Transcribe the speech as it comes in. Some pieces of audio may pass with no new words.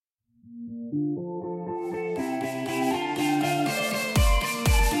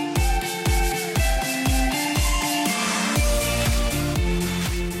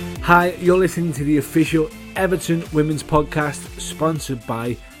Hi, you're listening to the official Everton Women's Podcast, sponsored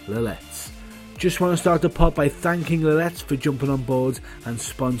by Lillette's. Just want to start the pod by thanking Lillette's for jumping on board and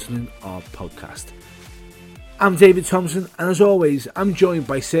sponsoring our podcast. I'm David Thompson, and as always, I'm joined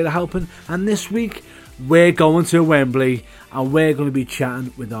by Sarah Halpin, and this week we're going to Wembley and we're going to be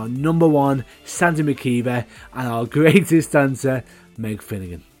chatting with our number one, Sandy MacIver, and our greatest dancer, Meg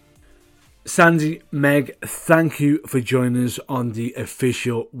Finnigan. Sandy, Meg, thank you for joining us on the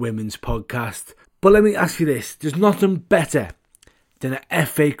official Women's Podcast. But let me ask you this, there's nothing better than an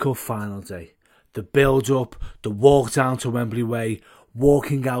FA Cup final day. The build-up, the walk down to Wembley Way,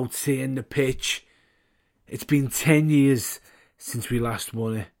 walking out, seeing the pitch. It's been 10 years since we last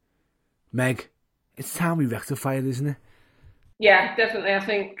won it. Meg, it's time we rectify it, isn't it? Yeah, definitely. I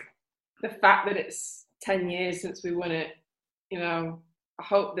think the fact that it's 10 years since we won it, I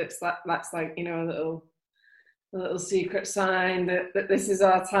hope that's like a little secret sign that this is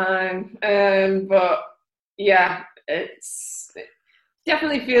our time. But yeah, it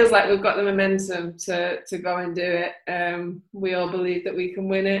definitely feels like we've got the momentum to go and do it. We all believe that we can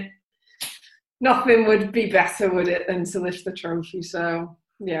win it. Nothing would be better, would it, than to lift the trophy? So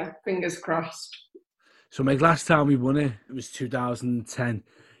yeah, fingers crossed. So Meg, last time we won it was 2010.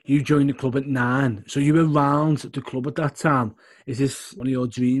 You joined the club at 9, so you were around the club at that time. Is this one of your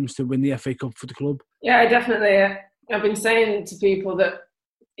dreams to win the FA Cup for the club? Yeah, definitely. I've been saying to people that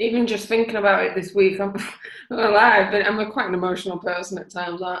even just thinking about it this week, I'm not gonna lie, but I'm quite an emotional person at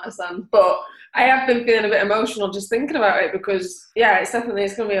times, aren't I, Sam? But I have been feeling a bit emotional just thinking about it because, yeah, it's going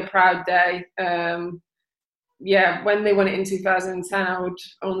to be a proud day. When they won it in 2010, I would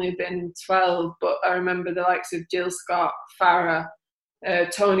only have been 12, but I remember the likes of Jill Scott, Farah,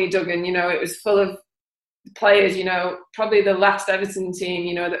 Tony Duggan, it was full of players, probably the last Everton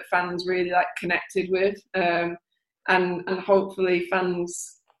team, that fans really connected with. And hopefully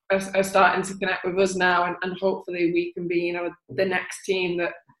fans are starting to connect with us now, and hopefully we can be, the next team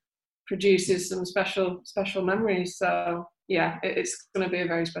that produces some special memories. So yeah, it's going to be a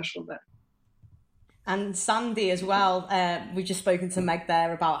very special day. And Sandy as well, we've just spoken to Meg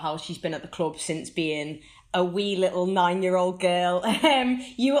there about how she's been at the club since being a wee little 9-year-old girl.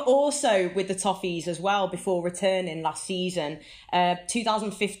 You were also with the Toffees as well before returning last season.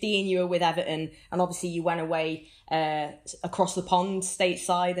 2015 you were with Everton, and obviously you went away across the pond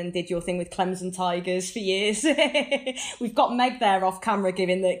stateside and did your thing with Clemson Tigers for years. We've got Meg there off camera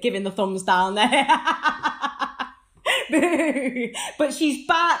giving the thumbs down there. But she's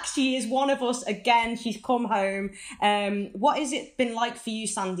back. She is one of us again. She's come home. What has it been like for you,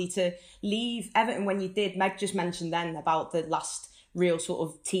 Sandy, to leave Everton when you did? Meg just mentioned then about the last real sort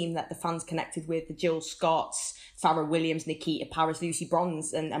of team that the fans connected with, the Jill Scotts, Farah Williams, Nikita Paris, Lucy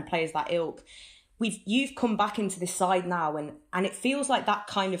Bronze, and players that ilk. You've come back into this side now, and it feels like that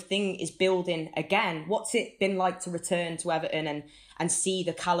kind of thing is building again. What's it been like to return to Everton and see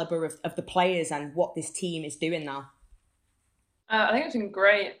the calibre of the players and what this team is doing now? I think it's been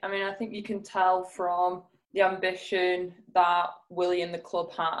great. I mean, I think you can tell from the ambition that Willie and the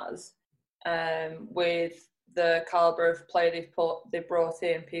club has, with the calibre of player they've brought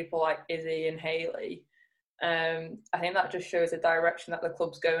in, people like Izzy and Hayley. I think that just shows the direction that the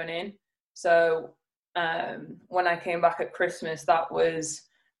club's going in. So when I came back at Christmas, that was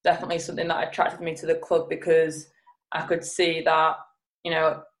definitely something that attracted me to the club, because I could see that,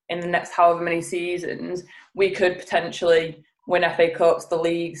 in the next however many seasons, we could potentially win FA Cups, the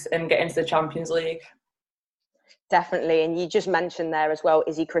leagues, and get into the Champions League. Definitely. And you just mentioned there as well,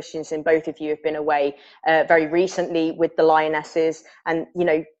 Izzy Christiansen, both of you have been away very recently with the Lionesses. And,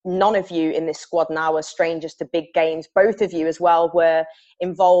 none of you in this squad now are strangers to big games. Both of you as well were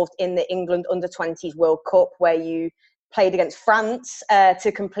involved in the England Under-20s World Cup, where you played against France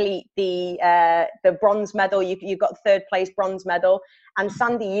to complete the bronze medal. You got third place bronze medal. And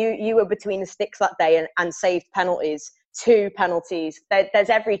Sandy, you were between the sticks that day and saved penalties. 2 penalties. There's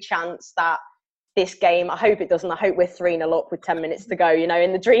every chance that this game, I hope it doesn't, I hope we're 3-0 up with 10 minutes to go,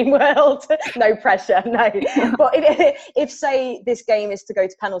 in the dream world. No pressure, no. But if say this game is to go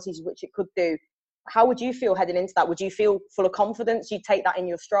to penalties, which it could do, how would you feel heading into that? Would you feel full of confidence? You'd take that in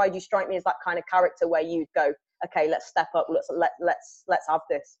your stride? You strike me as that kind of character where you'd go, okay, let's step up, let's have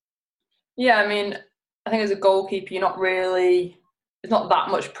this. Yeah, I mean, I think as a goalkeeper, there's not that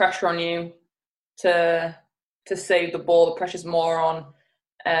much pressure on you to save the ball. The pressure's more on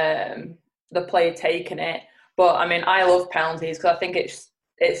the player taking it. But I mean, I love penalties because I think it's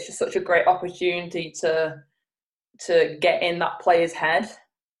just such a great opportunity to get in that player's head,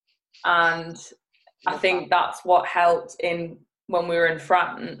 and I think that's what helped when we were in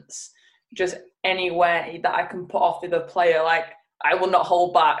France. Just any way that I can put off the other player, like I will not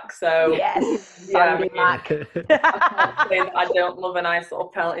hold back. So Yes, yeah, Sandy Mac. I can't say that I don't love a nice little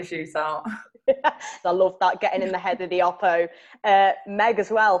penalty shootout. I love that, getting in the head of the oppo. Meg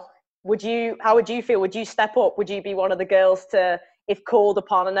as well. How would you feel? Would you step up? Would you be one of the girls to, if called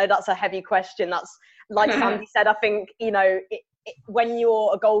upon? I know that's a heavy question. That's like Sandy said. I think when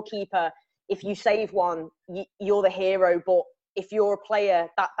you're a goalkeeper, if you save one, you're the hero. But if you're a player,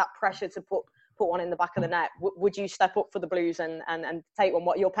 that pressure to put one in the back of the net, would you step up for the Blues and take one?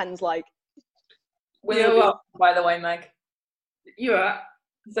 What your pen's like? Willie will be, by the way, Meg. You are.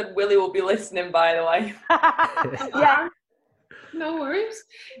 I said Willie will be listening, by the way. Yeah. No worries.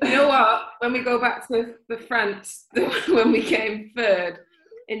 You know what? When we go back to the France, when we came third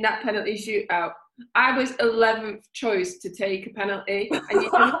in that penalty shootout, I was 11th choice to take a penalty, and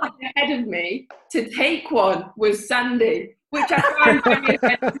you know, ahead of me to take one was Sandy, which I find very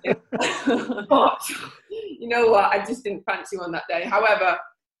offensive. But you know what? I just didn't fancy one that day. However,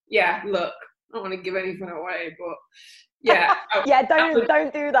 yeah, look, I don't want to give anything away, but yeah.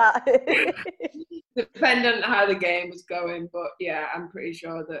 Don't do that. Depending on how the game was going, but yeah, I'm pretty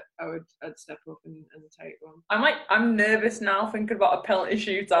sure that I'd step up and take one. I'm nervous now thinking about a penalty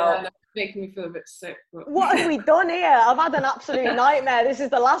shootout. Yeah, it's making me feel a bit sick. But What have we done here? I've had an absolute nightmare. This is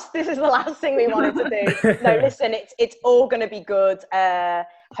the last thing we wanted to do. No, listen, it's all going to be good.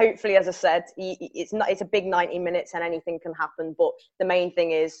 Hopefully, as I said, it's a big 90 minutes and anything can happen. But the main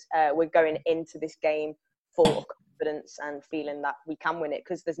thing is we're going into this game full of confidence and feeling that we can win it,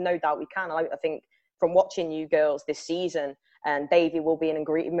 because there's no doubt we can. I think from watching you girls this season, and Davie will be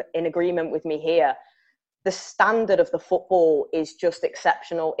in agreement with me here, the standard of the football is just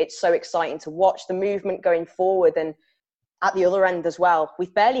exceptional. It's so exciting to watch the movement going forward, and at the other end as well,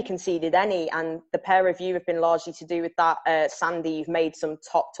 we've barely conceded any, and the pair of you have been largely to do with that. Sandy, you've made some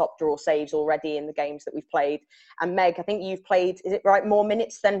top draw saves already in the games that we've played, and Meg, I think you've played, is it right, more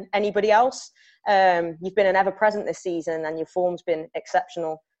minutes than anybody else? You've been an ever-present this season, and your form's been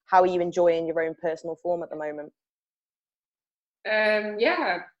exceptional. How are you enjoying your own personal form at the moment?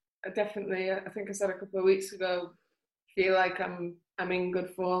 Yeah, definitely. I think I said a couple of weeks ago, feel like I'm in good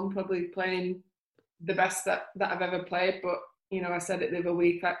form, probably playing the best that I've ever played. But you know, I said it the other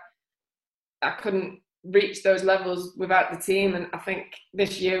week, I couldn't reach those levels without the team, and I think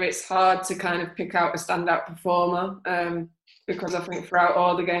this year it's hard to kind of pick out a standout performer, because I think throughout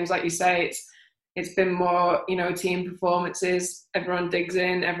all the games, like you say, it's been more, you know, team performances. Everyone digs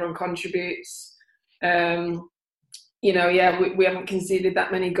in, everyone contributes. You know, yeah, we haven't conceded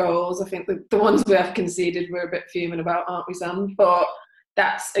that many goals. I think the ones we have conceded, we're a bit fuming about, aren't we, Sam? But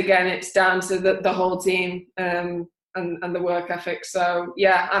that's, again, it's down to the whole team and the work ethic. So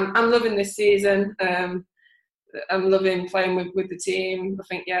yeah, I'm loving this season. I'm loving playing with the team. I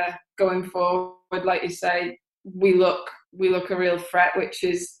think, yeah, going forward, like you say, we look a real threat, which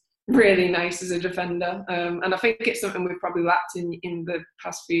is really nice as a defender. And I think it's something we've probably lacked in the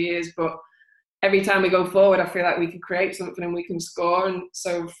past few years. But every time we go forward, I feel like we can create something and we can score. And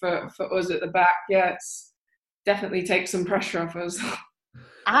so for us at the back, yeah, it's definitely takes some pressure off us.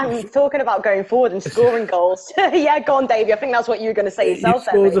 And talking about going forward and scoring goals. Yeah, go on, Davie. I think that's what you were going to say yourself. You've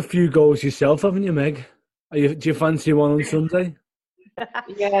scored a few goals yourself, haven't you, Meg? Do you fancy one on Sunday?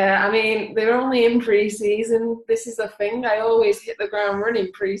 Yeah, I mean, they're only in pre-season. This is the thing. I always hit the ground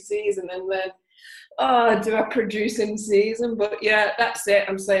running pre-season, and then, do I produce in season? But yeah, that's it.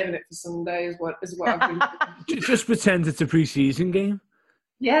 I'm saving it for Sunday is what I've been doing. Just pretend it's a pre-season game.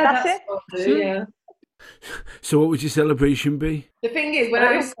 Yeah, that's it. What I'll do, yeah. So what would your celebration be? The thing is, when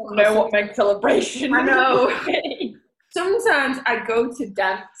I don't know what Meg's celebration I know. Sometimes I go to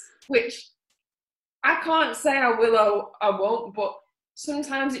dance, which I can't say I will or I won't, but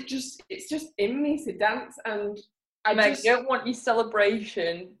sometimes it's just in me to dance, and Meg, you don't want your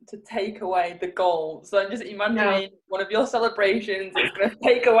celebration to take away the goal. So I'm just imagining one of your celebrations is going to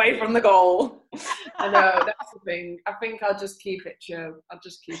take away from the goal. I know, that's the thing. I think I'll just keep it chill. I'll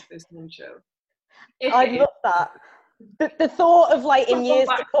just keep this one chill. I love that. The thought of, like, in years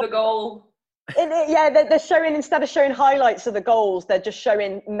to the goal. They're showing, instead of showing highlights of the goals, they're just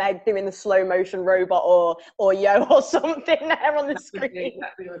showing Meg doing the slow motion robot or Yo or something there on the screen.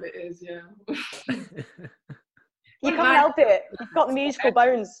 Exactly what it is, yeah. You can't help it. You've got the musical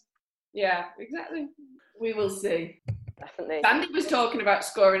bones. Yeah, exactly. We will see. Definitely. Sandy was talking about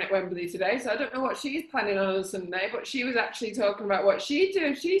scoring at Wembley today, so I don't know what she's planning on Sunday, but she was actually talking about what she'd do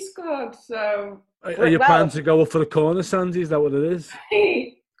if she scored. So, are you planning to go up for the corner, Sandy? Is that what it is?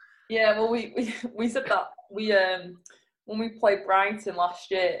 Yeah, well, we said that when we played Brighton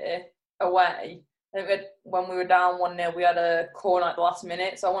last year away, I think when we were down 1-0, we had a corner at the last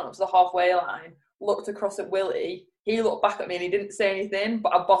minute. So I went up to the halfway line, looked across at Willie, he looked back at me and he didn't say anything,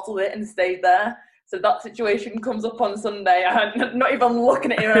 but I bottled it and stayed there. So that situation comes up on Sunday. I'm not even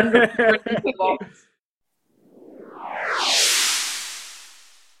looking at him.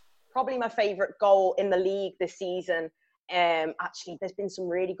 Probably my favourite goal in the league this season. Actually, there's been some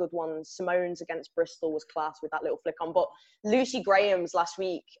really good ones. Simone's against Bristol was class with that little flick on. But Lucy Graham's last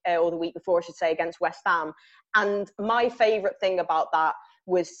week, or the week before, I should say, against West Ham. And my favourite thing about that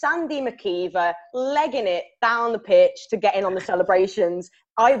was Sandy MacIver legging it down the pitch to get in on the celebrations.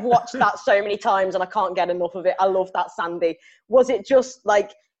 I've watched that so many times and I can't get enough of it. I love that, Sandy. Was it just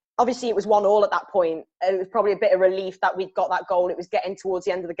like, obviously it was 1-1 at that point. It was probably a bit of relief that we'd got that goal. It was getting towards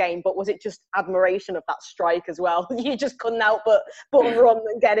the end of the game, but was it just admiration of that strike as well? You just couldn't help but run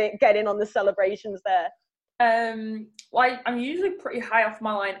and get in on the celebrations there. Well, I'm usually pretty high off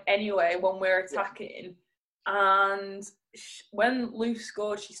my line anyway when we're attacking. And when Lou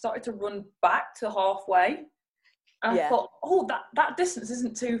scored, she started to run back to halfway. And I thought, oh, that distance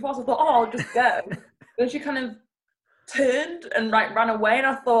isn't too far. So I thought, oh, I'll just go. Then she kind of turned and ran away. And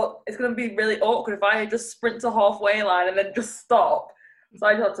I thought, it's going to be really awkward if I just sprint to halfway line and then just stop. So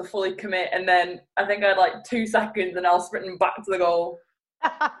I had to fully commit. And then I think I had like 2 seconds and I was sprinting back to the goal.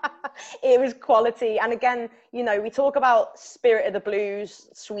 It was quality. And again, you know, we talk about Spirit of the Blues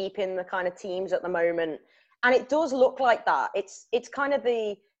sweeping the kind of teams at the moment. And it does look like that. It's kind of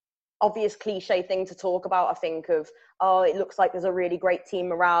the obvious cliche thing to talk about, I think, of, oh, it looks like there's a really great team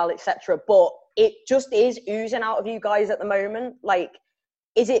morale, etc. But it just is oozing out of you guys at the moment. Like,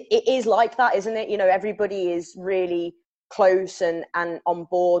 it is like that, isn't it? You know, everybody is really close and on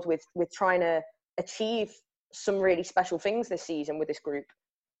board with trying to achieve some really special things this season with this group.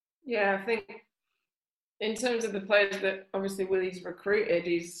 Yeah, I think in terms of the players that obviously Willie's recruited,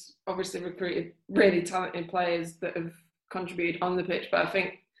 he's obviously recruited really talented players that have contributed on the pitch. But I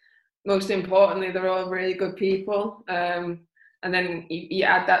think most importantly, they're all really good people. And then you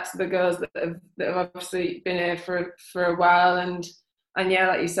add that to the girls that have obviously been here for a while. And yeah,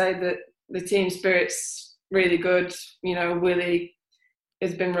 like you say, that the team spirit's really good. You know, Willie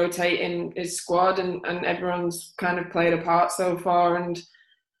has been rotating his squad and everyone's kind of played a part so far. And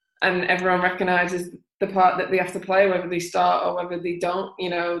everyone recognises the part that they have to play, whether they start or whether they don't. You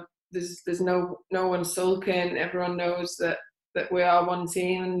know, there's no one sulking. Everyone knows that we are one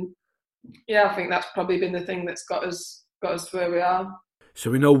team. And yeah, I think that's probably been the thing that's got us to where we are. So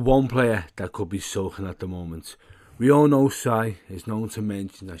we know one player that could be sulking at the moment. We all know Sai is known to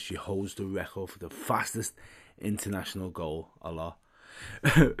mention that she holds the record for the fastest international goal a lot.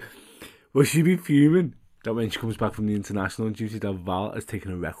 Will she be fuming that when she comes back from the international duty that Val has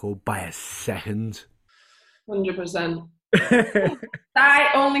taken a record by a second? 100%.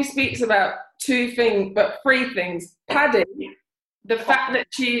 That only speaks about 2 things, but 3 things. Paddy, the fact that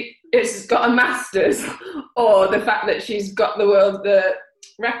she has got a Masters, or the fact that she's got the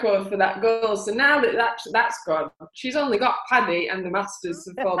record for that goal. So now that's gone, she's only got Paddy and the Masters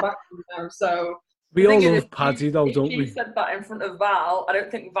to fall back from now. So we all love Paddy though, don't we? If she said that in front of Val, I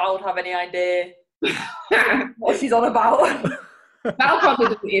don't think Val would have any idea what she's on about. Val probably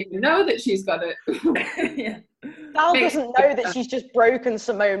doesn't even know that she's got it. Yeah. Val doesn't know that she's just broken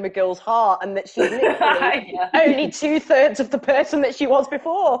Simone Magill's heart and that she's literally only 2/3 of the person that she was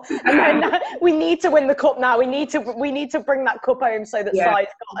before. And then we need to win the cup now. We need to bring that cup home so that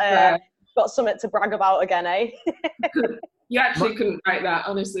Sai's got something to brag about again, eh? You actually couldn't write that,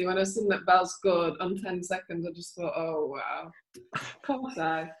 honestly. When I seen that Val scored on 10 seconds, I just thought, oh, wow. Poor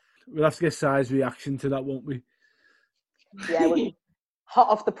Sai. We'll have to get Sai's reaction to that, won't we? Yeah, we'll hot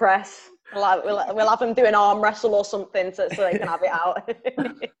off the press. We'll have them do an arm wrestle or something so they can have it out.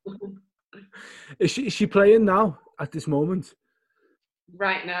 Is she playing now at this moment?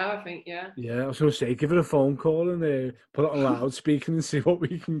 Right now, I think, yeah. Yeah, I was going to say, give her a phone call and put it on loudspeaker and see what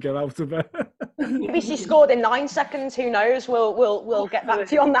we can get out of her. Maybe she scored in 9 seconds. Who knows? We'll get back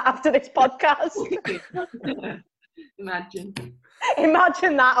to you on that after this podcast.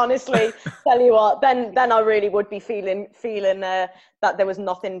 Imagine that, honestly. Tell you what, then I really would be feeling that there was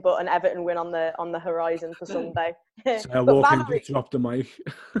nothing but an Everton win on the horizon for Sunday. So I walk in to drop the mic.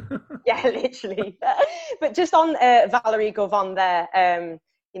 Yeah, literally. But just on Valerie Gauvin there,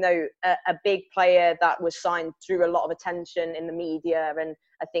 you know, a big player that was signed, drew a lot of attention in the media, and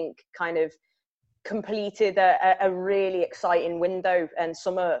I think kind of completed a really exciting window and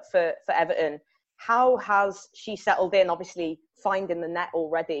summer for Everton. How has she settled in? Obviously, finding the net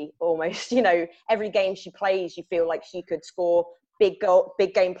already, almost. You know, every game she plays, you feel like she could score. Big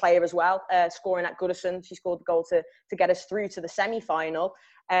game player as well. Scoring at Goodison, she scored the goal to get us through to the semi-final,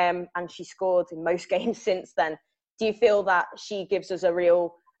 and she scored in most games since then. Do you feel that she gives us a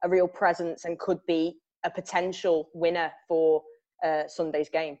real presence and could be a potential winner for Sunday's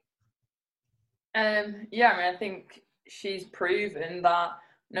game? I think she's proven that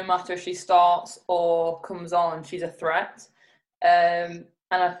no matter if she starts or comes on, she's a threat. And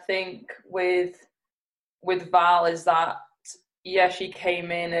I think with Val is that, she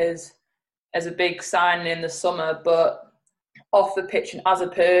came in as a big signing in the summer, but off the pitch and as a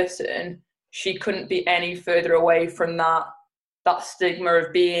person, she couldn't be any further away from that stigma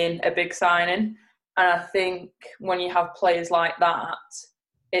of being a big signing. And I think when you have players like that,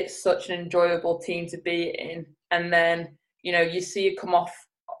 it's such an enjoyable team to be in. And then, you see it come off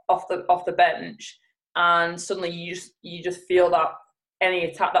the bench, and suddenly you just feel that any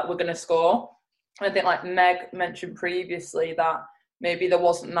attack that we're going to score. And I think, like Meg mentioned previously, that maybe there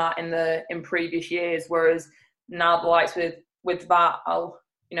wasn't that in previous years, whereas now the likes with Val,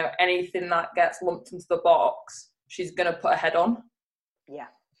 anything that gets lumped into the box, she's going to put her head on. Yeah,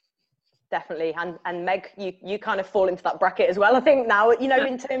 definitely. And Meg, you kind of fall into that bracket as well, I think now,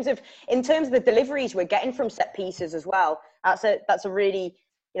 in terms of the deliveries we're getting from set pieces as well. That's a really,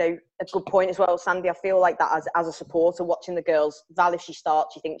 a good point as well, Sandy. I feel like that as a supporter watching the girls, Val, if she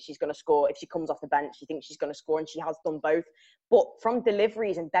starts, she thinks she's going to score. If she comes off the bench, she thinks she's going to score, and she has done both. But from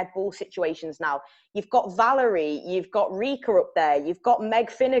deliveries and dead ball situations now, you've got Valerie, you've got Rika up there, you've got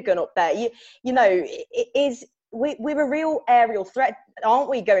Meg Finnigan up there. We're a real aerial threat, aren't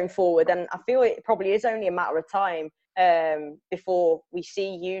we, going forward? And I feel it probably is only a matter of time before we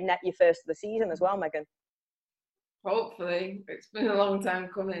see you net your first of the season as well, Megan. Hopefully. It's been a long time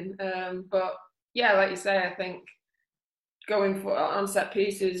coming. But yeah, like you say, I think going for on set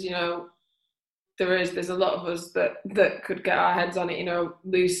pieces, there's a lot of us that could get our heads on it.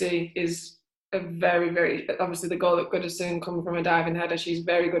 Lucy is a very, very, obviously the goal that Goodison come from a diving header. She's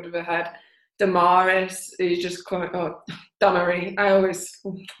very good with her head. Damaris is just coming. Oh, Damarie.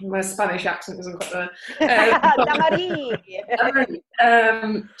 My Spanish accent isn't quite there. Damarie.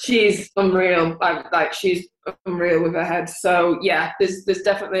 She's unreal. Like she's unreal with her head. So yeah, there's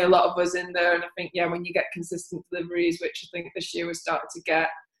definitely a lot of us in there, and I think when you get consistent deliveries, which I think this year we started to get,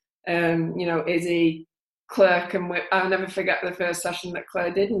 Izzy, Claire can whip. I'll never forget the first session that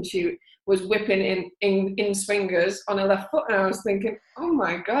Claire did, and she was whipping in swingers on her left foot, and I was thinking, oh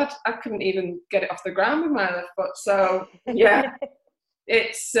my God, I couldn't even get it off the ground with my left foot. So yeah,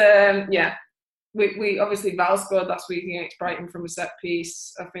 it's we obviously Val scored last week against Brighton from a set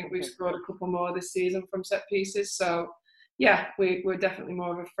piece. I think we've scored a couple more this season from set pieces. So yeah, we're definitely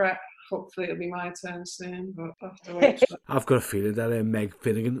more of a threat. Hopefully it'll be my turn soon, but I'll have to wait. I've got a feeling that Meg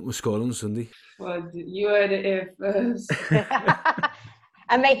Finnigan will score on Sunday. Well, you heard it here first.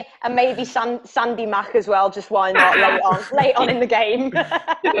 And maybe Sandy Mac as well. Just why not late on in the game?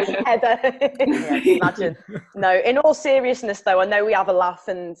 Heather. Yeah, imagine. No, in all seriousness though, I know we have a laugh,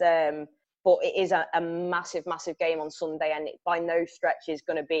 and but it is a massive, massive game on Sunday, and it by no stretch is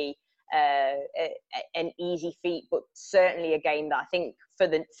going to be an easy feat, but certainly a game that I think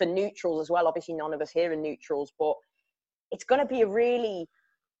for neutrals as well. Obviously, none of us here are neutrals, but it's going to be a really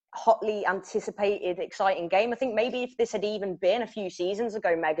hotly anticipated, exciting game. I think maybe if this had even been a few seasons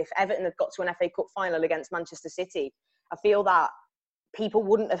ago, Meg, if Everton had got to an FA Cup final against Manchester City, I feel that people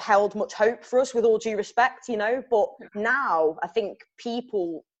wouldn't have held much hope for us, with all due respect, but now I think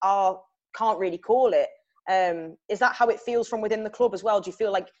people can't really call it. Is that how it feels from within the club as well? Do you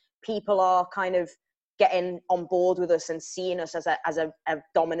feel like people are kind of getting on board with us and seeing us as a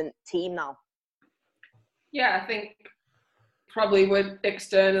dominant team now? Yeah, I think probably we're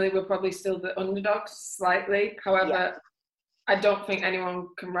probably still the underdogs slightly. However, I don't think anyone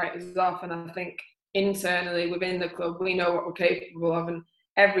can write us off, and I think internally within the club we know what we're capable of, and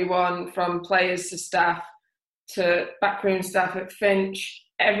everyone from players to staff to backroom staff at Finch,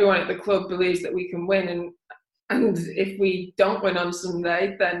 everyone at the club believes that we can win, and if we don't win on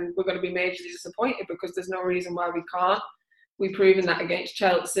Sunday, then we're going to be majorly disappointed, because there's no reason why we can't. We've proven that against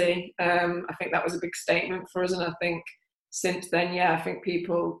Chelsea. I think that was a big statement for us, and I think since then, I think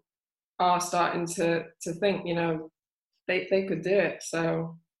people are starting to think, they could do it.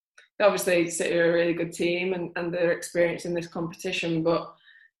 So obviously City are a really good team, and they're experienced in this competition, but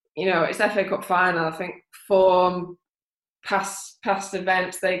it's FA Cup final. I think form, past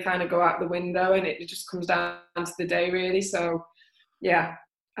events, they kind of go out the window, and it just comes down to the day really. So yeah,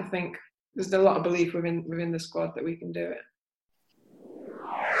 I think there's a lot of belief within the squad that we can do it.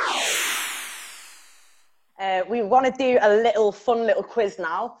 We want to do a fun little quiz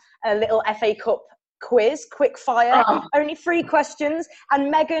now, a little FA Cup quiz, quick fire, only 3 questions.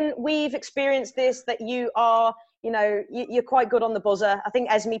 And Megan, we've experienced this, that you are you're quite good on the buzzer. I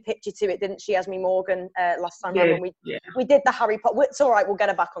think Esme picked you to it, didn't she, Esme Morgan, last time when we did the Harry Potter. It's all right, we'll get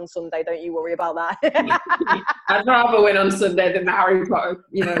her back on Sunday. Don't you worry about that. I'd rather win on Sunday than the Harry Potter.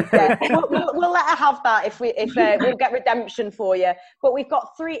 Yeah, we'll let her have that if we'll get redemption for you. But we've got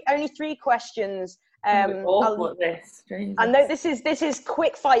only three questions. I know this is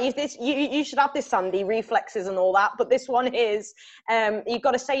quick fire. You should have this, Sandy, reflexes and all that. But this one is you've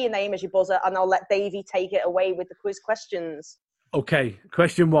got to say your name as your buzzer, and I'll let Davie take it away with the quiz questions. Okay,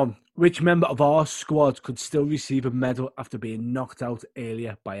 question 1. Which member of our squad could still receive a medal after being knocked out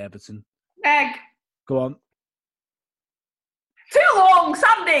earlier by Everton? Meg. Go on. Too long,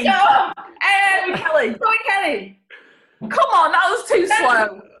 Sandy. Kelly. Come on, that was too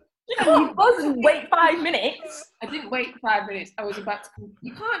slow. You buzzed and wait 5 minutes. I didn't wait 5 minutes. I was about to come.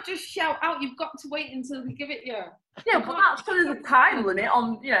 You can't just shout out. You've got to wait until they give it you. Yeah, but that's because there's a time limit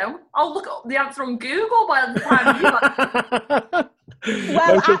on, I'll look up the answer on Google by the time you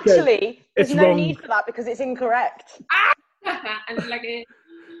Well, actually, there's no need for that because it's incorrect. And it's like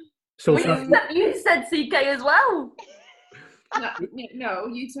So you said CK as well. No,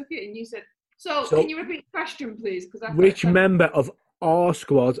 you took it and you said. So can you repeat the question, please? Which member of our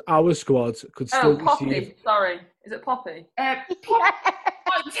squad could still Poppy. receive... Sorry, is it Poppy? Poppy. Tell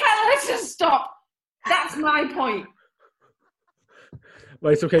her to stop. That's my point.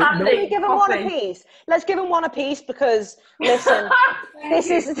 Right, okay. Can we give them one apiece? Let's give them one apiece because, listen,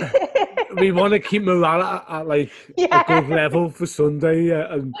 this is... We want to keep morale at a good level for Sunday.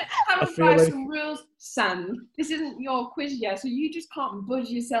 And I feel like... some rules, Sam. This isn't your quiz yet, so you just can't budge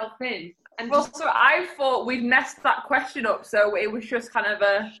yourself in. So I thought we'd messed that question up, so it was just kind of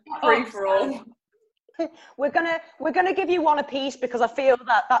a free-for-all. We're gonna give you one apiece because I feel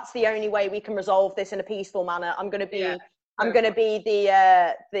that that's the only way we can resolve this in a peaceful manner. I'm gonna be the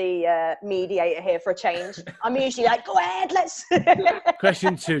mediator here for a change. I'm usually like, go ahead, let's.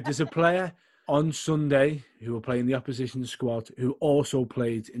 Question 2: There's a player on Sunday who will play in the opposition squad who also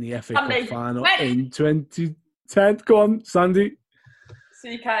played in the FA Cup final in 2010. Go on, Sandy.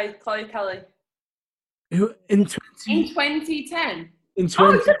 CK, Chloe Kelly. Who in 2010? In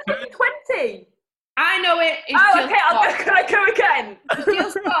 2010. 2020. I know it. Okay. Can I go again?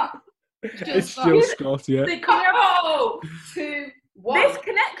 It's Jill Scott, yeah. 2, 1. This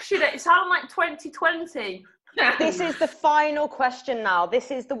connection, it sounded like 2020. This is the final question now.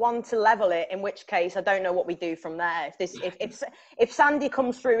 This is the one to level it, in which case I don't know what we do from there. If Sandy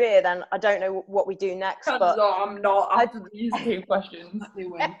comes through here, then I don't know what we do next. But I'm not after these 2 questions.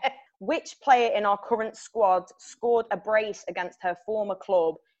 Which player in our current squad scored a brace against her former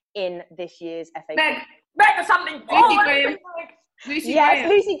club in this year's FA Cup? Meg or something. Lucy Graham.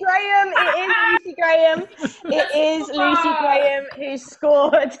 Lucy Graham. It is Lucy Graham. It is Lucy Graham who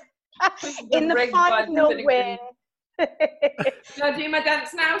scored in the 5-0 win. Can I do my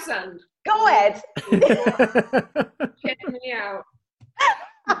dance now, Sand? Go ahead. Check me out.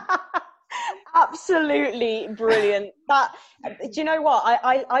 Absolutely brilliant. Do you know what?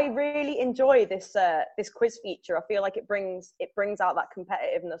 I really enjoy this quiz feature. I feel like it brings out that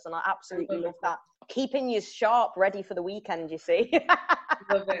competitiveness, and I absolutely love that. Keeping you sharp, ready for the weekend. You see.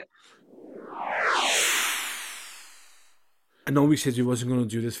 Love it. I know we said we wasn't going to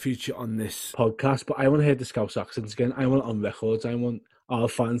do this feature on this podcast, but I want to hear the Scouse accents again. I want it on records. I want our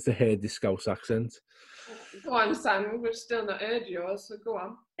fans to hear the Scouse accent. Go on, Sam. We've still not heard yours, so go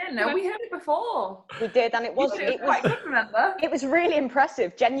on. Yeah, no, we heard it before. We did, and it was quite good, remember? It was really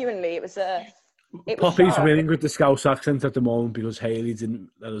impressive. Genuinely, it was Poppy's winning with the Scouse accent at the moment because Hayley didn't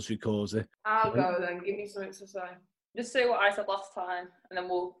let us record it. I'll go then. Give me something to say. Just say what I said last time, and then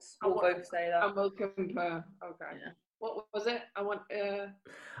we'll both say that. And we'll compare. Okay. Yeah. What was it? I want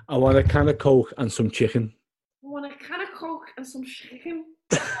a can of Coke and some chicken. I want a can of Coke and some chicken.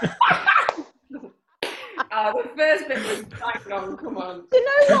 The first bit was bang on. Come on. You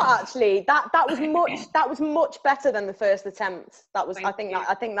know what? Actually, that was much better than the first attempt. I think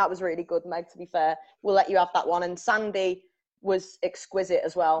that was really good, Meg. To be fair, we'll let you have that one. And Sandy was exquisite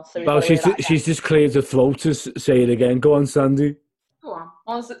as well. So well, she's just cleared her throat to say it again. Go on, Sandy. Go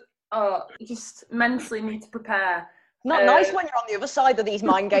on. Just mentally need to prepare. Not nice when you're on the other side of these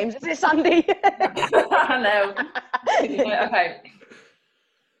mind games, is it, Sandy? I know. Okay.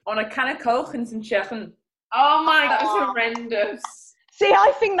 On a can of Coke and some chicken. Oh my, that was horrendous. See,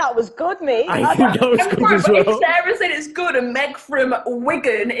 I think that was good, mate. I think that was good as well. If Sarah said it's good and Meg from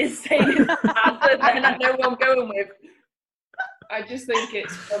Wigan is saying it's bad, then I know what I'm going with. I just think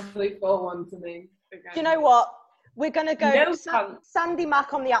it's probably 4-1 to me. Again. Do you know what? We're going to go Sandy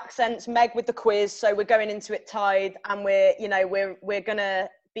Mac on the accents, Meg with the quiz. So we're going into it tied, and we're going to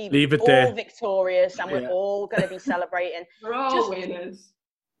be all there. victorious, and we're all going to be celebrating. We're all winners.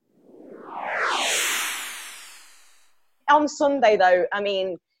 On Sunday, though, I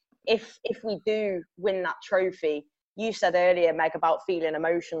mean, if we do win that trophy, you said earlier, Meg, about feeling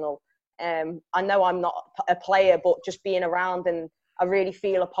emotional. I know I'm not a player, but just being around, and I really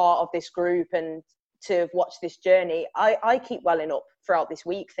feel a part of this group, and to watch this journey, I keep welling up throughout this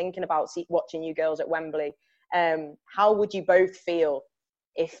week thinking about watching you girls at Wembley. How would you both feel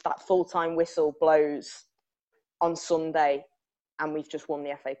if that full-time whistle blows on Sunday and we've just won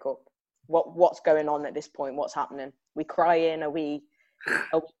the FA Cup? What's going on at this point? What's happening? We crying? Are we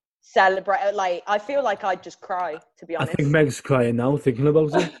celebrating? Like, I feel like I'd just cry, to be honest. I think Meg's crying now, thinking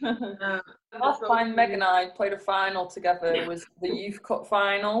about it. Last time Meg and I played a final together was the Youth Cup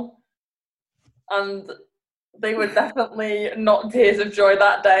final, and they were definitely not tears of joy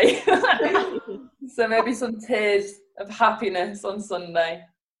that day. So maybe some tears of happiness on Sunday.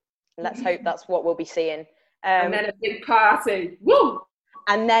 Let's hope that's what we'll be seeing. And then a big party. Woo!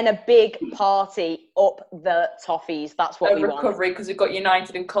 And then a big party up the toffees. That's what we want. Recovery, because we've got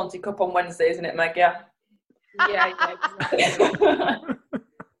United and Conti Cup on Wednesday, isn't it, Meg? Yeah. Yeah, exactly.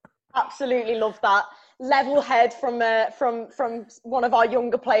 Absolutely love that. Level head from one of our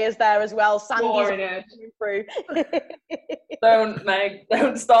younger players there as well. Sandy's through. Don't, Meg.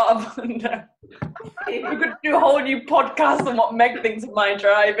 Don't start. No. We could do a whole new podcast on what Meg thinks of my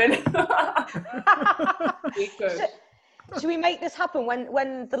driving. We could. Should we make this happen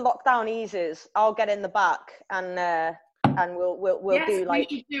when the lockdown eases? I'll get in the back and we'll do like.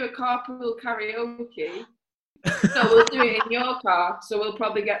 We should do a carpool karaoke. So we'll do it in your car. So we'll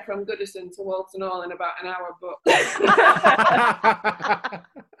probably get from Goodison to Walton Hall in about an hour. But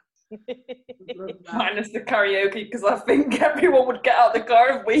minus the karaoke, because I think everyone would get out of the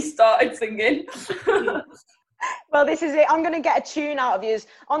car if we started singing. Well, this is it. I'm going to get a tune out of you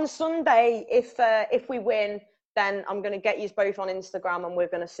on Sunday. If we win, then I'm going to get you both on Instagram, and we're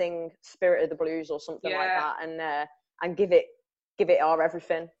going to sing "Spirit of the Blues" or something like that, and give it our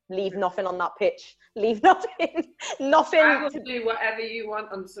everything. Leave nothing on that pitch. Leave nothing. I will do whatever you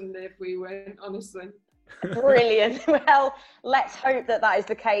want on Sunday if we win, honestly. Brilliant. Well, let's hope that is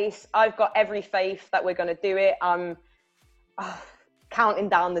the case. I've got every faith that we're going to do it. I'm counting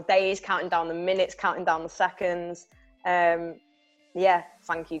down the days, counting down the minutes, counting down the seconds. Thank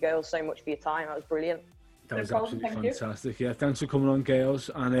you girls so much for your time. That was brilliant. That was absolutely fantastic. Yeah, thanks for coming on, girls,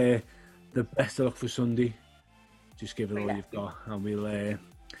 and the best of luck for Sunday. Just give it all you've got, and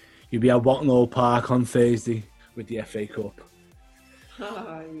you'll be at Walton Hall Park on Thursday with the FA Cup.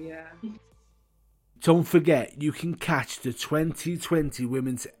 Oh yeah. Don't forget, you can catch the 2020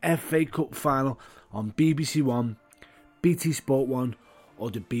 Women's FA Cup final on BBC One, BT Sport 1 or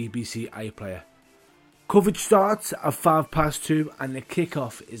the BBC iPlayer. Coverage starts at 2:05 and the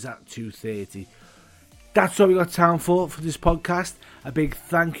kick-off is at 2:30. That's all we got time for this podcast. A big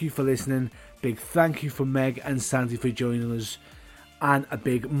thank you for listening. Big thank you for Meg and Sandy for joining us. And a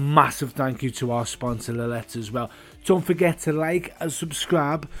big massive thank you to our sponsor Lillette's as well. Don't forget to like and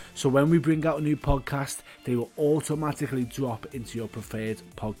subscribe, so when we bring out a new podcast, they will automatically drop into your preferred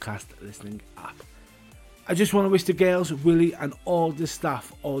podcast listening app. I just want to wish the girls, Willie and all the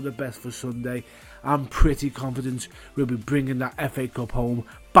staff all the best for Sunday. I'm pretty confident we'll be bringing that FA Cup home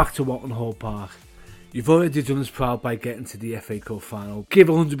back to Walton Hall Park. You've already done us proud by getting to the FA Cup final. Give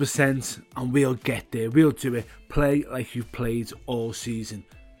 100% and we'll get there. We'll do it. Play like you've played all season.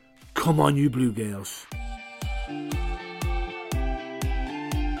 Come on, you Blue Girls.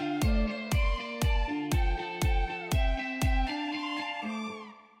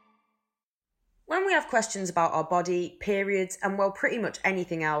 When we have questions about our body, periods, and well, pretty much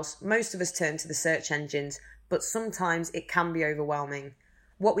anything else, most of us turn to the search engines, but sometimes it can be overwhelming.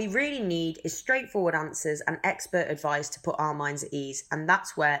 What we really need is straightforward answers and expert advice to put our minds at ease, and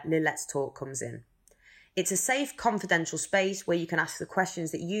that's where Let's Talk comes in. It's a safe, confidential space where you can ask the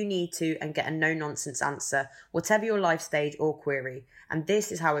questions that you need to and get a no-nonsense answer, whatever your life stage or query, and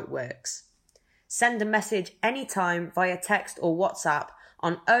this is how it works. Send a message anytime via text or WhatsApp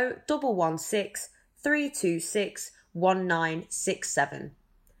on 0116 326 1967.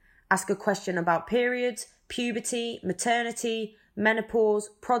 Ask a question about periods, puberty, maternity, menopause,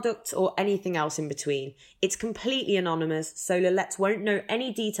 products, or anything else in between. It's completely anonymous, so Lillette's won't know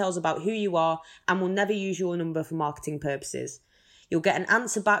any details about who you are and will never use your number for marketing purposes. You'll get an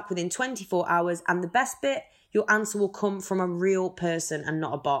answer back within 24 hours, and the best bit, your answer will come from a real person and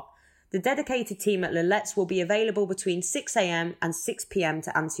not a bot. The dedicated team at Lillette's will be available between 6 a.m. and 6 p.m.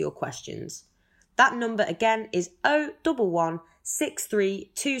 to answer your questions. That number again is 011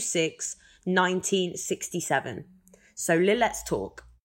 6326 1967. So Let's Talk.